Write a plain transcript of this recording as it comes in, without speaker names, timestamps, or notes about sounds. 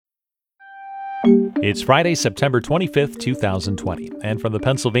It's Friday, September 25th, 2020, and from the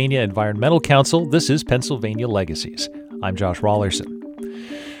Pennsylvania Environmental Council, this is Pennsylvania Legacies. I'm Josh Rawlerson.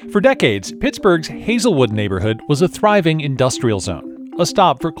 For decades, Pittsburgh's Hazelwood neighborhood was a thriving industrial zone, a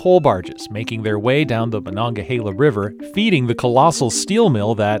stop for coal barges making their way down the Monongahela River, feeding the colossal steel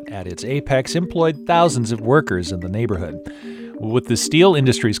mill that, at its apex, employed thousands of workers in the neighborhood. With the steel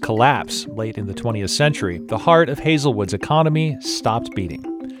industry's collapse late in the 20th century, the heart of Hazelwood's economy stopped beating.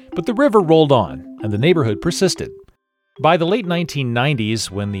 But the river rolled on, and the neighborhood persisted. By the late 1990s,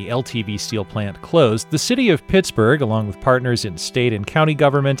 when the LTV steel plant closed, the city of Pittsburgh, along with partners in state and county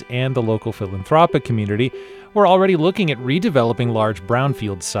government and the local philanthropic community, were already looking at redeveloping large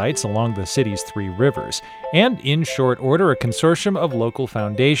brownfield sites along the city's three rivers. And in short order, a consortium of local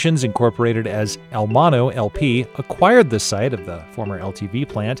foundations incorporated as Almano LP acquired the site of the former LTV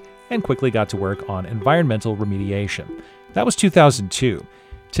plant and quickly got to work on environmental remediation. That was 2002.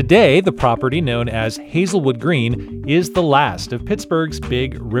 Today, the property known as Hazelwood Green is the last of Pittsburgh's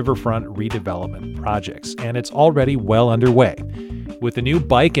big riverfront redevelopment projects, and it's already well underway. With a new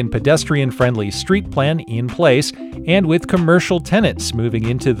bike and pedestrian-friendly street plan in place, and with commercial tenants moving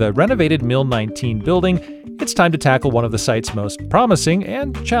into the renovated Mill 19 building, it's time to tackle one of the site's most promising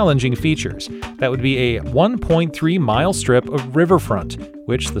and challenging features. That would be a 1.3-mile strip of riverfront,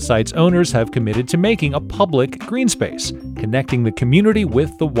 which the site's owners have committed to making a public green space, connecting the community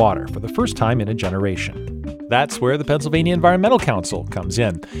with the water for the first time in a generation. That's where the Pennsylvania Environmental Council comes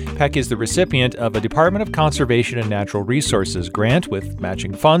in. PEC is the recipient of a Department of Conservation and Natural Resources grant with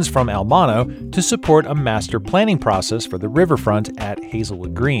matching funds from Almano to support a master planning process for the riverfront at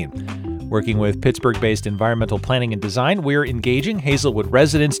Hazelwood Green. Working with Pittsburgh-based environmental planning and design, we're engaging Hazelwood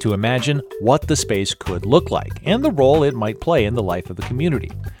residents to imagine what the space could look like and the role it might play in the life of the community.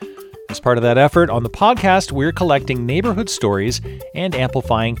 As part of that effort, on the podcast, we're collecting neighborhood stories and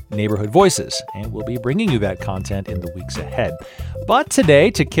amplifying neighborhood voices, and we'll be bringing you that content in the weeks ahead. But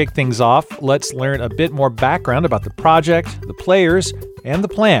today, to kick things off, let's learn a bit more background about the project, the players, and the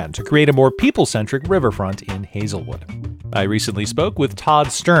plan to create a more people-centric riverfront in Hazelwood. I recently spoke with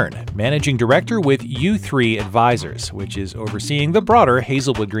Todd Stern, Managing Director with U3 Advisors, which is overseeing the broader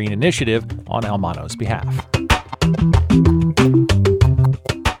Hazelwood Green initiative on Almano's behalf.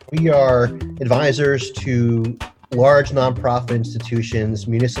 We are advisors to large nonprofit institutions,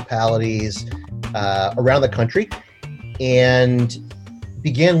 municipalities around the country, and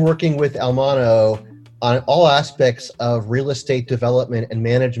began working with Almano on all aspects of real estate development and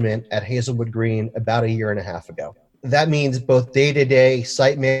management at Hazelwood Green about a year and a half ago. That means both day-to-day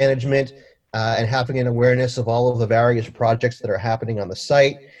site management and having an awareness of all of the various projects that are happening on the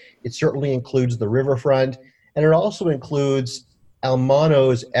site. It certainly includes the riverfront, and it also includes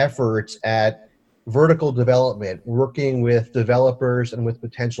Almano's efforts at vertical development, working with developers and with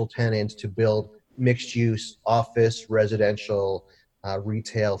potential tenants to build mixed-use office, residential,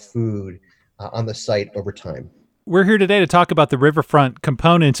 retail, food on the site over time. We're here today to talk about the riverfront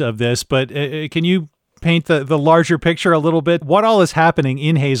component of this, but can you paint the larger picture a little bit? What all is happening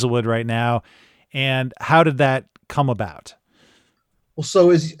in Hazelwood right now, and how did that come about? Well, so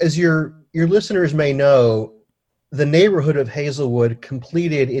as your listeners may know, the neighborhood of Hazelwood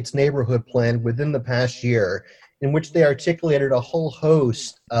completed its neighborhood plan within the past year, in which they articulated a whole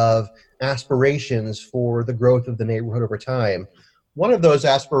host of aspirations for the growth of the neighborhood over time. One of those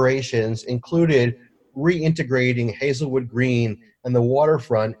aspirations included reintegrating Hazelwood Green and the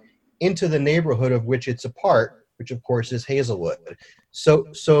waterfront into the neighborhood of which it's a part, which of course is Hazelwood.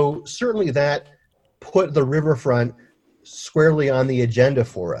 So certainly that put the riverfront squarely on the agenda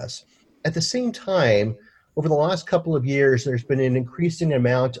for us. At the same time, over the last couple of years, there's been an increasing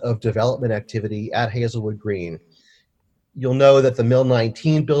amount of development activity at Hazelwood Green. You'll know that the Mill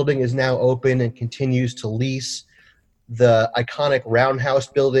 19 building is now open and continues to lease. The iconic Roundhouse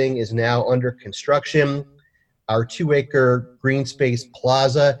building is now under construction. Our 2-acre green space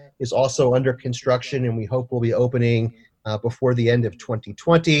plaza is also under construction, and we hope will be opening before the end of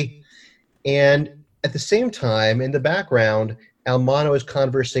 2020. And at the same time, in the background, Almano's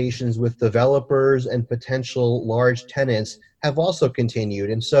conversations with developers and potential large tenants have also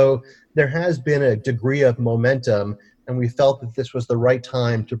continued. And so there has been a degree of momentum, and we felt that this was the right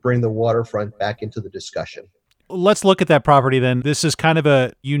time to bring the waterfront back into the discussion. Let's look at that property then. This is kind of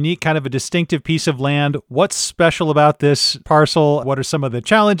a unique, kind of a distinctive piece of land. What's special about this parcel? What are some of the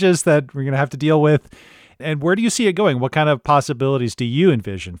challenges that we're going to have to deal with? And where do you see it going? What kind of possibilities do you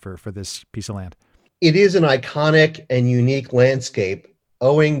envision for this piece of land? It is an iconic and unique landscape,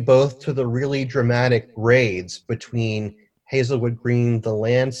 owing both to the really dramatic grades between Hazelwood Green, the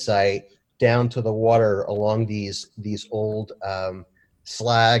land site, down to the water along these old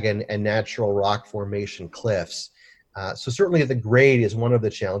slag and natural rock formation cliffs. So certainly the grade is one of the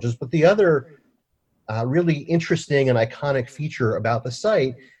challenges, but the other really interesting and iconic feature about the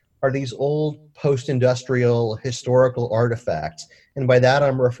site are these old post-industrial historical artifacts. And by that,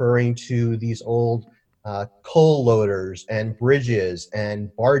 I'm referring to these old coal loaders and bridges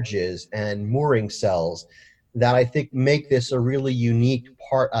and barges and mooring cells that I think make this a really unique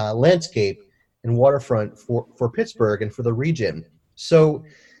landscape and waterfront for Pittsburgh and for the region. So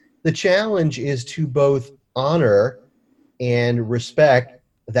the challenge is to both honor and respect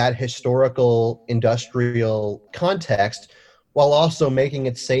that historical industrial context while also making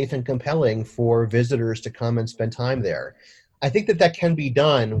it safe and compelling for visitors to come and spend time there. I think that can be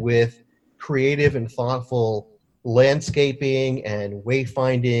done with creative and thoughtful landscaping and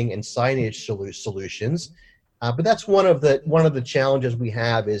wayfinding and signage solutions. But that's one of the challenges we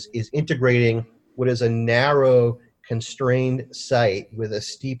have is integrating what is a narrow, constrained site with a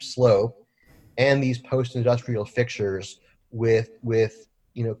steep slope and these post-industrial fixtures with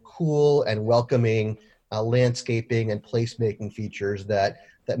cool and welcoming landscaping and placemaking features that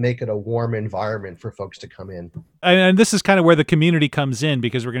make it a warm environment for folks to come in. And this is kind of where the community comes in,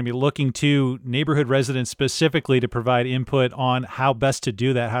 because we're going to be looking to neighborhood residents specifically to provide input on how best to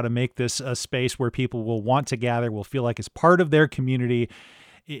do that, how to make this a space where people will want to gather, will feel like it's part of their community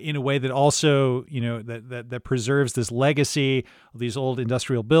in a way that also, that preserves this legacy of these old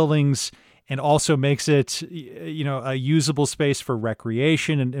industrial buildings and also makes it, a usable space for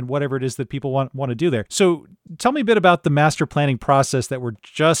recreation and whatever it is that people want to do there. So tell me a bit about the master planning process that we're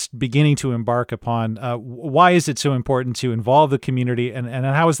just beginning to embark upon. Why is it so important to involve the community, and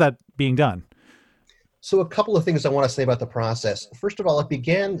how is that being done? So a couple of things I want to say about the process. First of all, it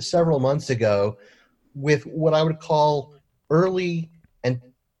began several months ago with what I would call early and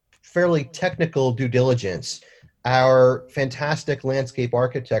fairly technical due diligence. Our fantastic landscape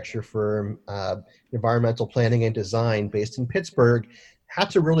architecture firm, Environmental Planning and Design, based in Pittsburgh,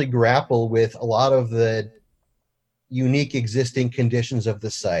 had to really grapple with a lot of the unique existing conditions of the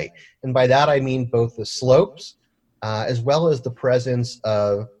site. And by that, I mean both the slopes, as well as the presence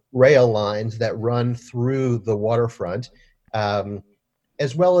of rail lines that run through the waterfront,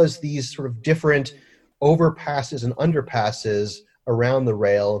 as well as these sort of different overpasses and underpasses around the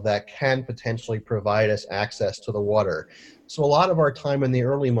rail that can potentially provide us access to the water. So a lot of our time in the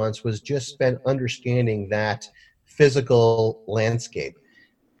early months was just spent understanding that physical landscape.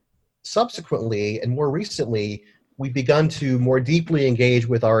 Subsequently, and more recently, we've begun to more deeply engage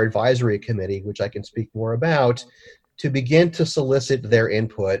with our advisory committee, which I can speak more about, to begin to solicit their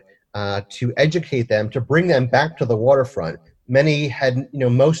input, to educate them, to bring them back to the waterfront. Many had,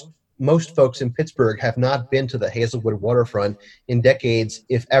 most folks in Pittsburgh have not been to the Hazelwood waterfront in decades,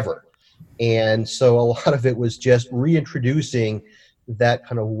 if ever. And so a lot of it was just reintroducing that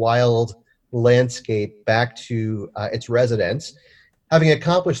kind of wild landscape back to its residents. Having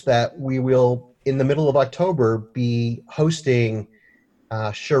accomplished that, we will, in the middle of October, be hosting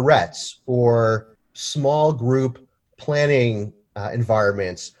charrettes, or small group planning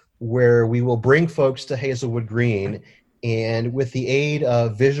environments, where we will bring folks to Hazelwood Green and, with the aid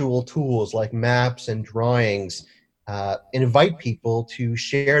of visual tools like maps and drawings, invite people to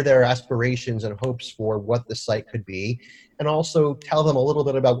share their aspirations and hopes for what the site could be, and also tell them a little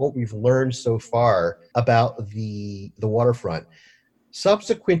bit about what we've learned so far about the waterfront.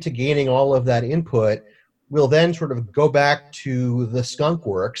 Subsequent to gaining all of that input, we'll then sort of go back to the skunk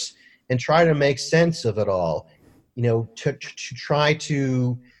works and try to make sense of it all, to try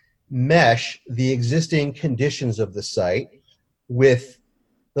to mesh the existing conditions of the site with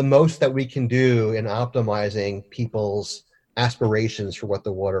the most that we can do in optimizing people's aspirations for what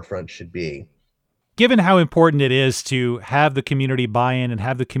the waterfront should be. Given how important it is to have the community buy-in and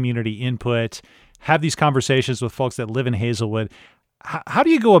have the community input, have these conversations with folks that live in Hazelwood, how do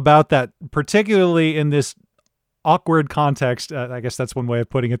you go about that, particularly in this awkward context? I guess that's one way of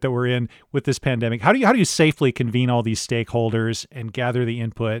putting it, that we're in with this pandemic. How do you safely convene all these stakeholders and gather the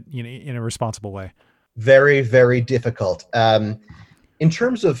input, in a responsible way? Very, very difficult. In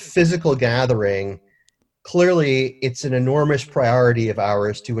terms of physical gathering, clearly it's an enormous priority of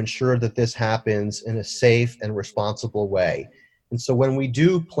ours to ensure that this happens in a safe and responsible way. And so when we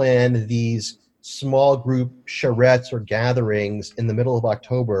do plan these small group charrettes or gatherings in the middle of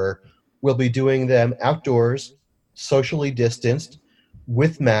October, we'll be doing them outdoors, socially distanced,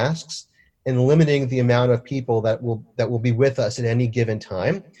 with masks, and limiting the amount of people that will be with us at any given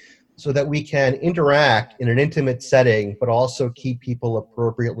time, so that we can interact in an intimate setting, but also keep people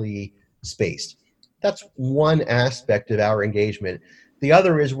appropriately spaced. That's one aspect of our engagement. The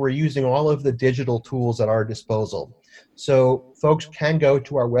other is we're using all of the digital tools at our disposal. So folks can go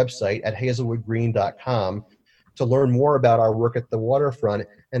to our website at hazelwoodgreen.com to learn more about our work at the waterfront,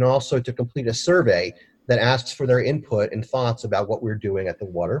 and also to complete a survey that asks for their input and thoughts about what we're doing at the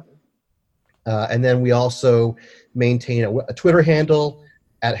water. And then we also maintain a Twitter handle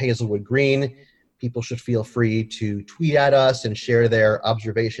at Hazelwood Green. People should feel free to tweet at us and share their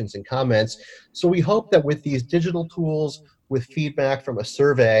observations and comments. So we hope that with these digital tools, with feedback from a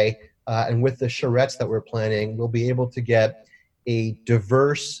survey, and with the charrettes that we're planning, we'll be able to get a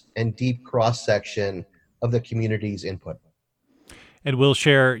diverse and deep cross-section of the community's input. And we'll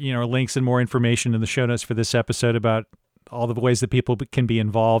share, links and more information in the show notes for this episode about all the ways that people can be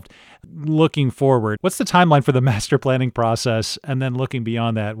involved. Looking forward, what's the timeline for the master planning process? And then looking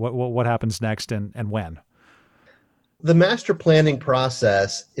beyond that, what happens next and when? The master planning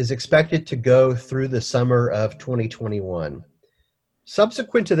process is expected to go through the summer of 2021.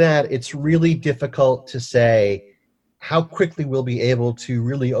 Subsequent to that, it's really difficult to say how quickly we'll be able to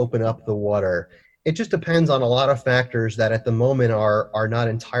really open up the water. It just depends on a lot of factors that at the moment are not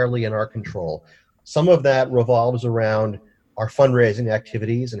entirely in our control. Some of that revolves around our fundraising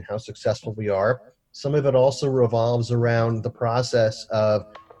activities and how successful we are. Some of it also revolves around the process of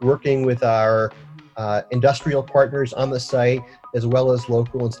working with our industrial partners on the site, as well as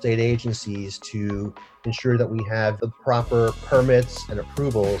local and state agencies, to ensure that we have the proper permits and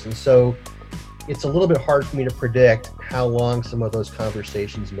approvals. And so it's a little bit hard for me to predict how long some of those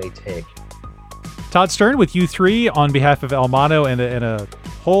conversations may take. Todd Stern with U3 on behalf of El Mano and a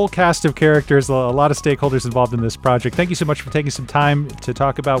whole cast of characters, a lot of stakeholders involved in this project. Thank you so much for taking some time to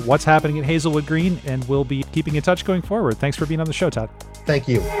talk about what's happening at Hazelwood Green, and we'll be keeping in touch going forward. Thanks for being on the show, Todd. Thank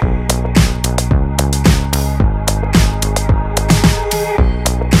you.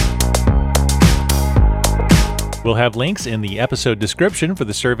 We'll have links in the episode description for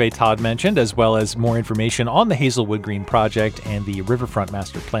the survey Todd mentioned, as well as more information on the Hazelwood Green project and the Riverfront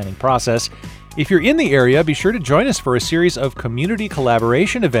Master Planning process. If you're in the area, be sure to join us for a series of community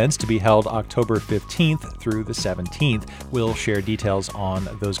collaboration events to be held October 15th through the 17th. We'll share details on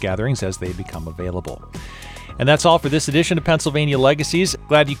those gatherings as they become available. And that's all for this edition of Pennsylvania Legacies.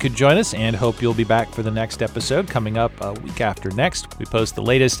 Glad you could join us and hope you'll be back for the next episode coming up a week after next. We post the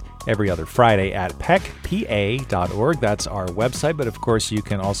latest every other Friday at pecpa.org. That's our website. But of course, you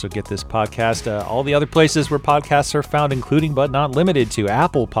can also get this podcast all the other places where podcasts are found, including but not limited to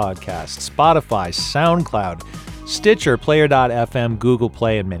Apple Podcasts, Spotify, SoundCloud, Stitcher, Player.fm, Google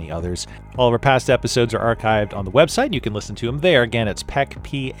Play, and many others. All of our past episodes are archived on the website. You can listen to them there. Again, it's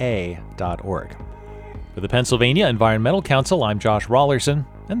pecpa.org. For the Pennsylvania Environmental Council, I'm Josh Rawlerson,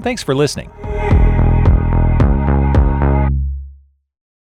 and thanks for listening.